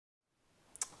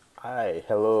Hi,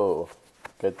 hello,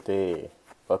 good day,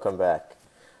 welcome back.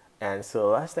 And so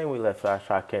last time we left off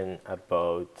talking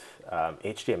about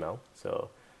HTML. So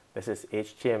this is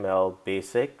HTML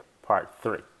Basic Part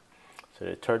 3. So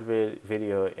the third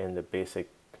video in the basic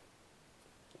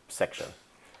section.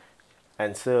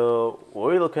 And so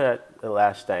what we looked at the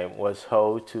last time was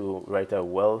how to write a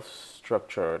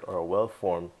well-structured or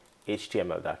well-formed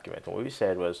HTML document. And what we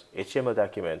said was HTML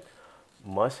document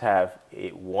must have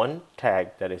one tag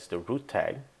that is the root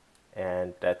tag,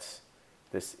 and that's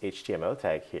this HTML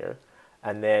tag here.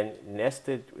 And then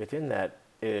nested within that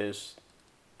is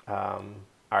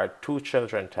our two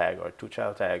children tag or two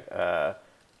child tag,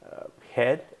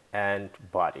 head and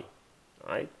body,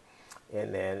 right?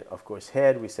 And then of course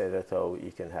head, we said that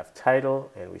you can have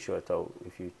title, and we showed how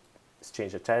if you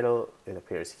change the title it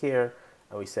appears here,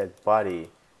 and we said body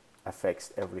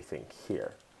affects everything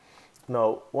here.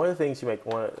 Now, one of the things you might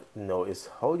want to know is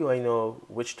how do I know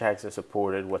which tags are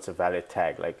supported, what's a valid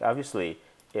tag? Like obviously,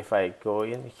 if I go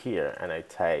in here and I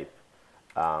type,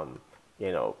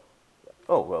 you know,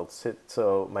 oh, well,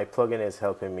 so my plugin is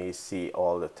helping me see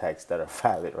all the tags that are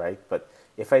valid, right? But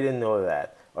if I didn't know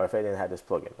that, or if I didn't have this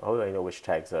plugin, how do I know which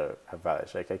tags are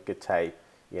valid? Like I could type,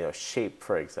 shape,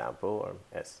 for example,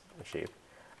 or shape.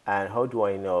 And how do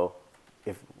I know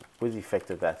if what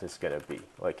effective that is going to be?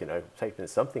 Like, type in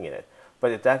something in it.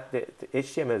 But the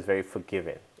HTML is very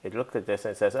forgiving. It looked at this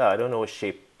and it says, oh, I don't know what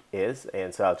shape is,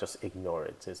 and so I'll just ignore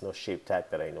it. There's no shape tag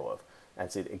that I know of.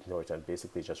 And so it ignored it and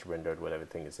basically just rendered what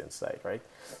everything is inside, right?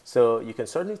 So you can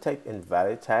certainly type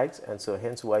invalid tags, and so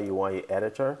hence why you want your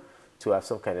editor to have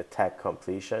some kind of tag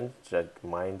completion, like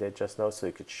mine did just now, so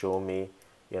it could show me,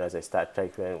 as I start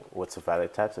typing what's a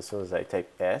valid tag. So as soon as I type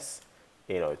S,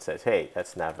 it says, hey,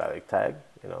 that's not valid tag,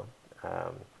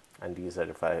 and these are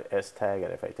the valid S tag,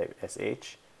 and if I type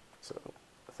SH, so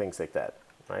things like that,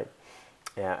 right?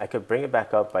 Yeah, I could bring it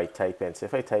back up by typing, so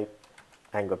if I type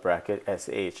angle bracket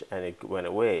SH and it went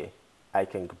away, I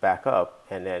can go back up,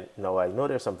 and then now I know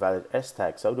there's some valid S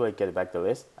tags. So how do I get it back to the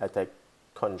list? I type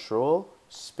Control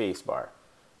spacebar,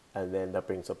 and then that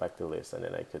brings it back to the list, and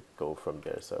then I could go from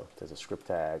there. So there's a script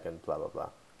tag and blah blah blah,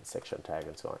 a section tag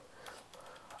and so on.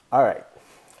 All right,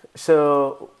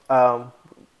 so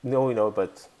no, we know,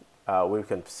 but we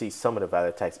can see some of the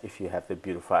valid tags if you have the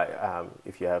beautify,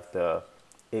 if you have the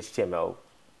HTML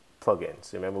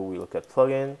plugins. Remember, we look at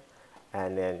plugin,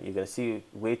 and then you're going to see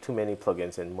way too many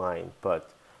plugins in mine,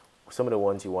 but some of the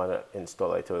ones you want to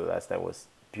install, I told you last time, was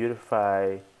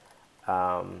beautify,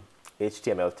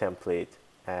 HTML template,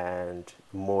 and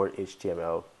more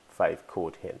HTML5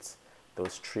 code hints.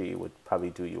 Those three would probably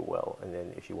do you well, and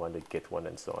then if you want to get one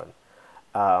and so on.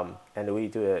 And the way you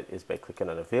do it is by clicking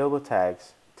on available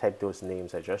tags, type those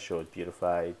names I just showed,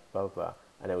 beautify, blah, blah, blah,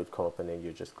 and it would come up, and then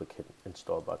you just click hit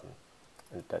install button.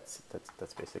 And that's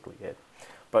basically it.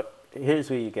 But here's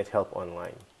where you get help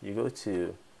online. You go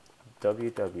to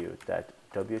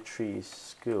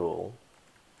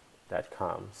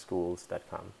www.w3school.com,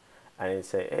 schools.com, and it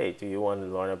say, hey, do you want to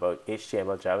learn about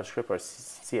HTML, JavaScript, or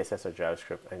CSS or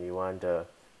JavaScript? And you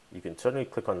can certainly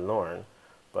click on learn,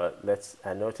 but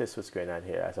I notice what's going on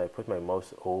here. As I put my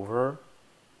mouse over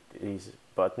these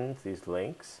buttons, these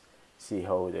links, see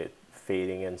how they're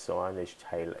fading and so on. They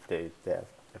have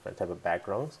different type of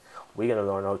backgrounds. We're going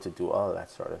to learn how to do all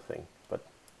that sort of thing, but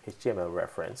HTML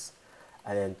reference,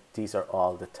 and then these are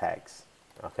all the tags,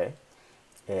 okay?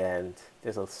 And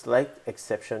there's a slight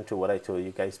exception to what I told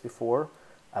you guys before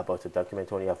about the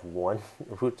document only have one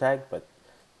root tag, but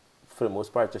for the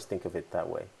most part, just think of it that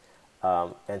way.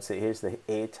 And so here's the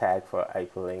A tag for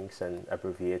hyperlinks and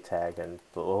abbreviate tag and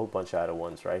a whole bunch of other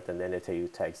ones, right? And then they tell you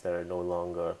tags that are no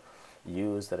longer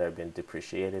used, that have been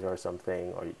depreciated or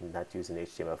something, or not used in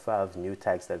HTML5, new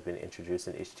tags that have been introduced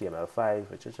in HTML5,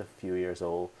 which is a few years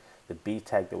old, the B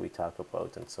tag that we talk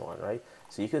about, and so on, right?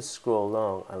 So you can scroll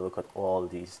along and look at all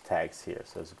these tags here.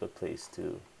 So it's a good place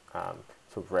to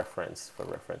for reference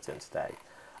tag.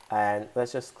 And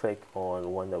let's just click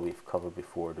on one that we've covered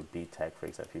before, the B tag, for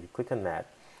example. If you click on that,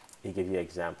 it gives you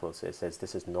examples. So it says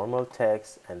this is normal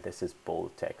text and this is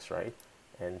bold text, right?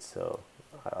 And so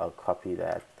I'll copy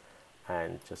that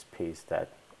and just paste that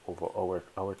over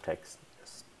our text,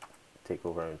 just take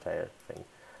over our entire thing.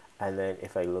 And then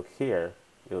if I look here,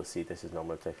 you'll see this is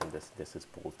normal text and this is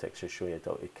bold text, to show you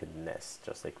how it can nest,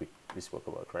 just like we spoke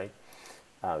about, right?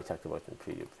 We talked about in the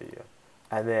previous video.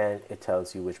 And then it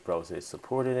tells you which browser it's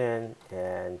supported in,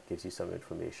 and gives you some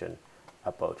information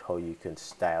about how you can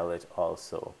style it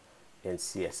also in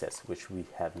CSS, which we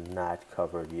have not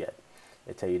covered yet.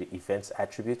 They tell you the events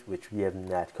attribute, which we have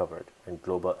not covered, and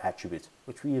global attributes,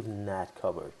 which we have not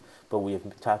covered. But we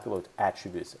have talked about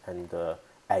attributes and the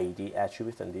ID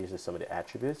attribute, and these are some of the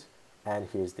attributes. And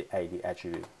here's the ID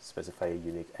attribute, specify a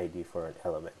unique ID for an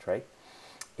element, right?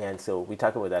 And so we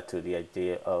talk about that too, the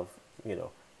idea of,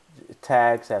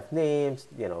 tags have names,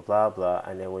 blah, blah.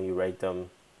 And then when you write them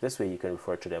this way, you can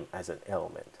refer to them as an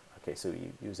element. Okay, so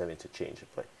you use them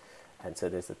interchangeably. And so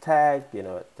there's the tag,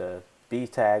 the B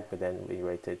tag, but then when you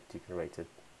write it,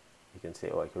 you can say,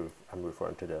 oh, I'm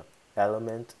referring to the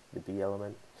element, the B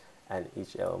element, and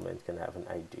each element can have an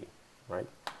ID, right?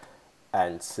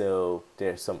 And so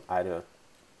there's some other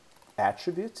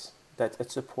attributes that it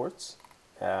supports,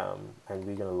 and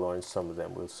we're going to learn some of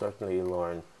them. We'll certainly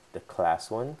learn the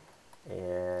class one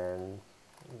and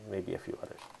maybe a few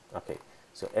others. Okay,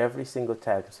 so every single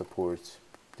tag supports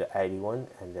the ID one,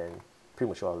 and then pretty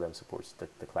much all of them supports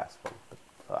the class one.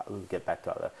 But we'll get back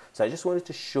to all that. So I just wanted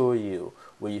to show you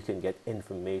where you can get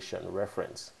information,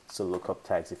 reference. So look up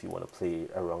tags if you want to play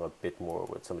around a bit more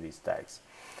with some of these tags.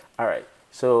 All right,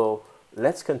 so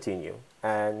let's continue.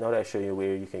 And now that I show you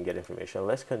where you can get information,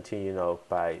 let's continue now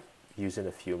by using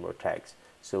a few more tags.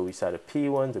 So we saw the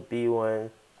P1, the B1,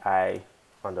 I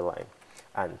underline,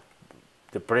 and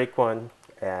the break one,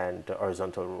 and the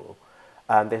horizontal rule.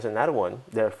 There's another one,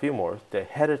 there are a few more, the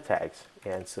header tags.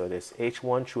 And so there's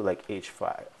H1 through like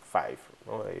H5,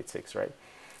 H6, right?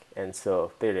 And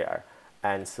so there they are.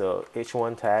 And so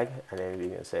H1 tag, and then we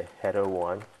can say header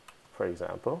 1, for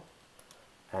example.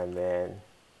 And then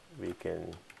we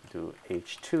can do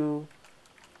H2,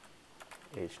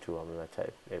 I'm going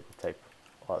to type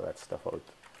all that stuff out.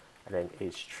 And then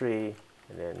H3,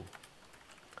 and then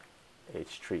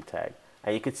H3 tag.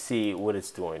 And you could see what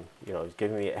it's doing. It's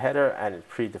giving me a header and a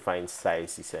predefined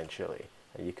size essentially.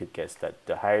 And you could guess that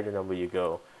the higher the number you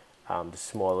go, the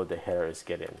smaller the header is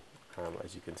getting,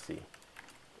 as you can see,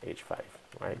 H5,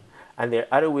 right? And there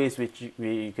are other ways which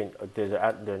you can, there are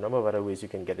a number of other ways you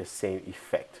can get the same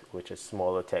effect, which is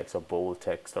smaller text or bold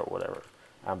text or whatever,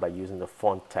 by using the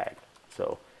font tag.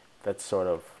 So that's sort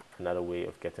of another way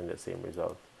of getting the same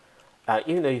result.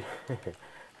 Even though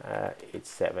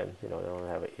H7, they don't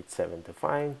have an H7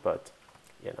 defined, but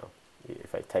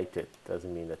if I typed it,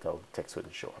 doesn't mean that our text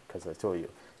wouldn't show up, because I told you,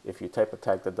 if you type a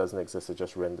tag that doesn't exist, it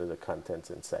just render the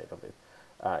contents inside of it.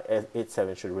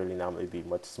 H7 should really normally be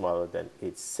much smaller than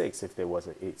H6 if there was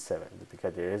an H7,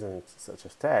 because there isn't such a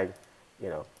tag,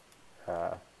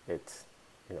 it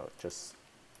just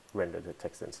render the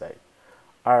text inside.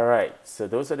 All right, so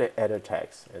those are the header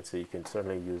tags, and so you can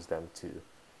certainly use them to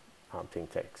ping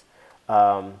text.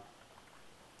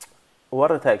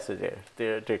 What other tags are there?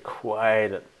 They're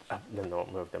quite the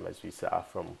number of them, as we saw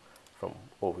from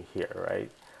over here,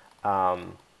 right?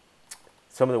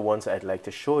 Some of the ones I'd like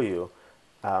to show you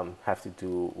have to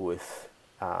do with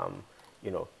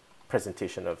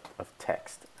presentation of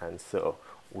text, and so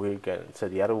so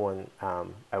the other one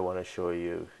I want to show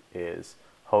you is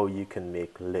how you can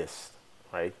make lists,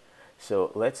 right?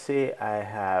 So let's say I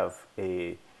have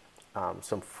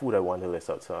some food I want to list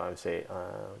out. So I'm say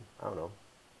I don't know,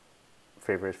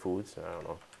 favorite foods.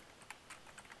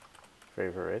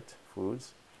 Favorite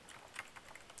foods,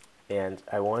 and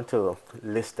I want to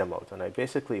list them out. And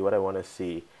basically what I want to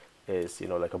see is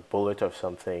like a bullet of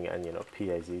something, and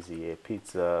Pizza,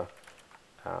 pizza.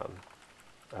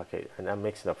 Okay, and I'm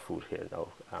mixing up food here now.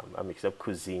 I'm mixing up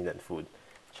cuisine and food,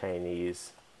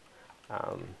 Chinese.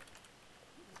 If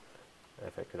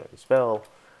I could only spell,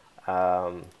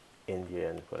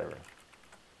 Indian, whatever.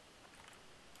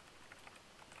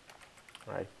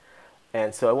 Right,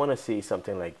 and so I want to see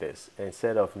something like this.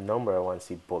 Instead of number, I want to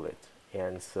see bullet.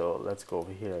 And so let's go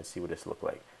over here and see what this look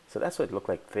like. So that's what it looked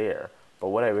like there. But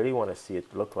what I really want to see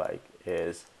it look like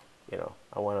is,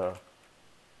 I want to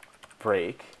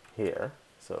break here.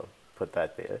 So put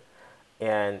that there.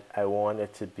 And I want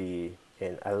it to be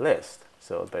in a list.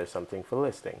 So there's something for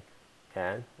listing.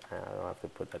 And I don't have to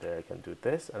put that there. I can do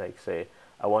this. And I say,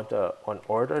 I want an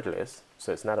unordered list.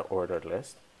 So it's not an ordered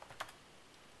list.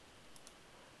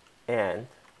 And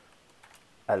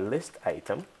a list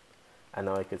item. And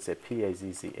now I could say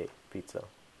Pizza, pizza.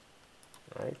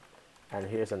 Right? And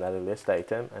here's another list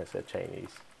item, and it's a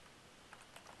Chinese.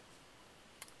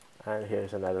 And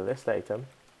here's another list item,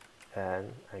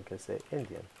 and I can say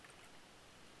Indian.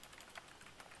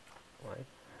 Right?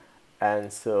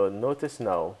 And so notice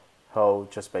now how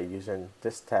just by using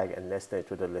this tag and nesting it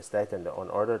with a list item, the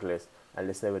unordered list, and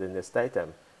listing it with a list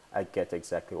item, I get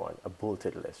exactly one, a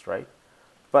bulleted list, right?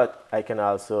 But I can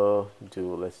also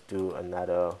do, let's do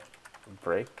another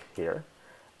break here,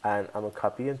 and I'm gonna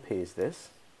copy and paste this,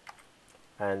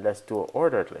 and let's do an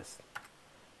ordered list.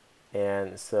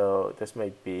 And so this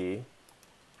might be,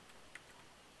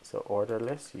 so ordered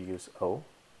list, you use OL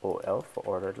for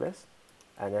ordered list,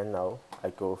 And then now I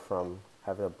go from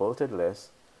having a bulleted list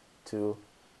to,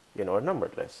 a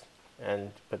numbered list.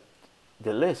 But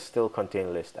the list still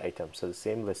contained list items. So the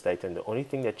same list item. The only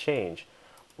thing that changed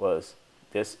was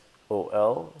this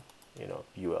OL,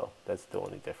 UL. That's the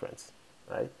only difference,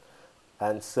 right?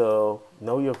 And so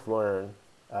now you've learned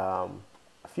a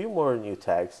few more new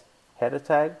tags: header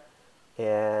tag,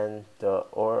 and the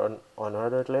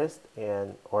unordered list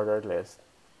and ordered list,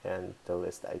 and the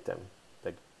list item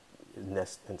that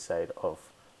nest inside of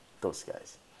those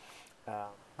guys.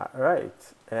 All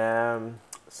right.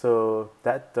 So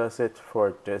that does it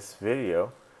for this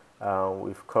video.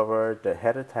 We've covered the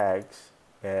header tags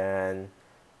and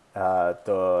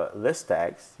the list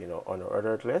tags,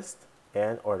 unordered list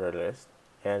and ordered list,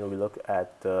 and we look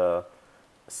at the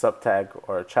subtag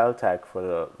or child tag for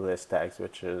the list tags,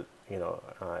 which is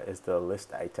the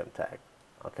list item tag.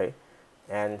 Okay.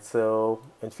 And so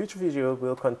in future video,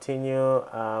 we'll continue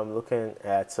looking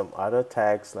at some other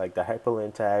tags like the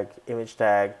hyperlink tag, image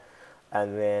tag,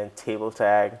 and then table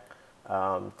tag,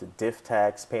 the div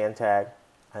tag, span tag,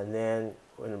 and then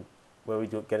when we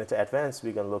do get into advanced,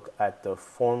 we can look at the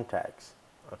form tags.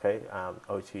 Okay,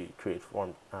 how to create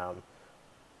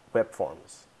web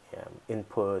forms,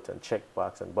 input and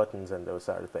checkbox and buttons and those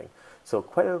sort of things. So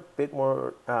quite a bit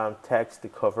more tags to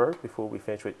cover before we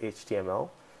finish with HTML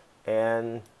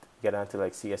and get onto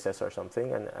like CSS or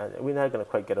something. And we're not going to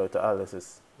quite get out to, this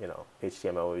is,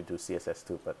 HTML, we do CSS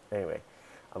too. But anyway,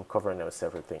 I'm covering those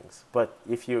several things. But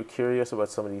if you're curious about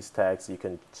some of these tags, you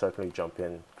can certainly jump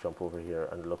over here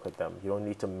and look at them. You don't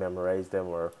need to memorize them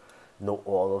or know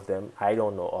all of them. I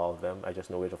don't know all of them. I just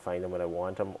know where to find them when I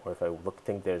want them, or if I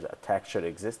think there's a tag should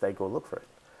exist, I go look for it.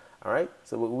 All right,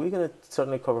 so we're going to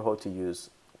certainly cover how to use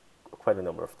quite a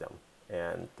number of them.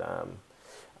 And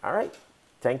all right,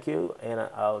 thank you, and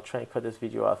I'll try and cut this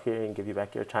video off here and give you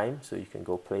back your time so you can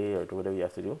go play or do whatever you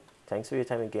have to do. Thanks for your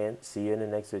time again. See you in the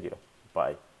next video.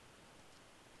 Bye.